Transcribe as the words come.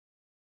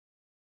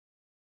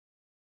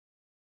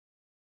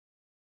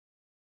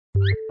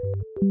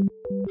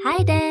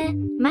Hi there,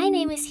 my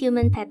name is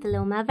Human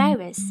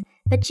Papillomavirus,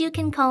 but you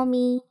can call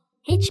me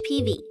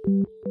HPV.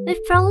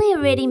 We've probably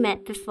already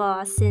met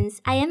before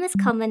since I am as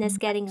common as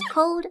getting a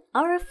cold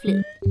or a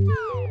flu.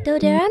 Though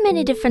there are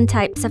many different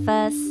types of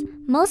us,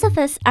 most of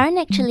us aren't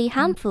actually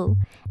harmful,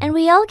 and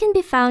we all can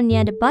be found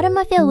near the bottom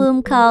of your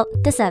womb called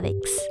the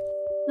cervix.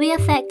 We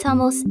affect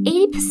almost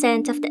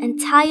 80% of the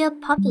entire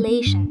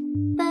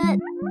population, but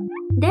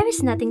there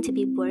is nothing to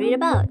be worried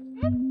about,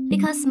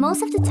 because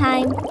most of the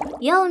time,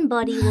 your own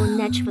body will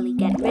naturally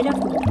get rid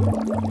of me.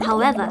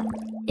 However,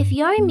 if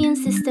your immune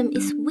system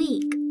is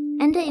weak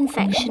and the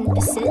infection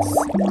persists,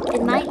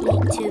 it might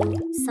lead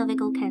to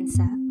cervical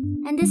cancer,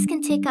 and this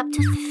can take up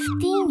to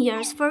 15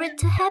 years for it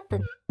to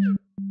happen.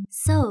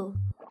 So,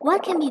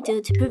 what can we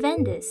do to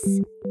prevent this?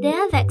 There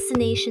are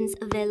vaccinations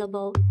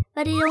available,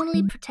 but it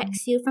only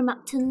protects you from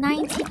up to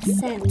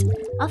 90%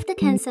 of the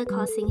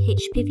cancer-causing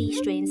HPV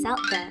strains out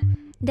there.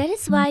 That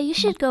is why you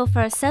should go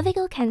for a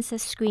cervical cancer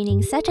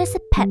screening such as a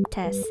Pap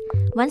test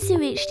once you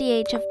reach the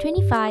age of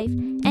 25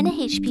 and a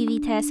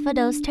HPV test for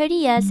those 30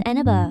 years and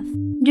above.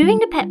 During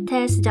the Pap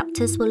test,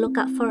 doctors will look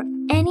out for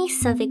any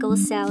cervical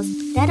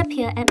cells that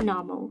appear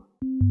abnormal.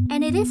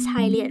 And it is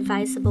highly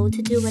advisable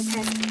to do a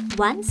test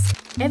once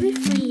every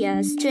 3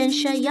 years to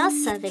ensure your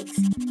cervix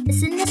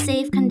is in a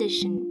safe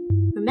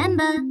condition.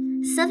 Remember,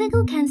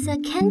 cervical cancer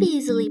can be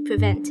easily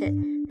prevented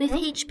with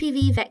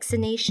HPV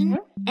vaccination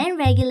and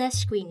regular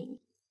screening.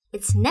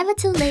 It's never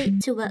too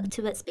late to work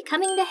towards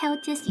becoming the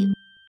healthiest you.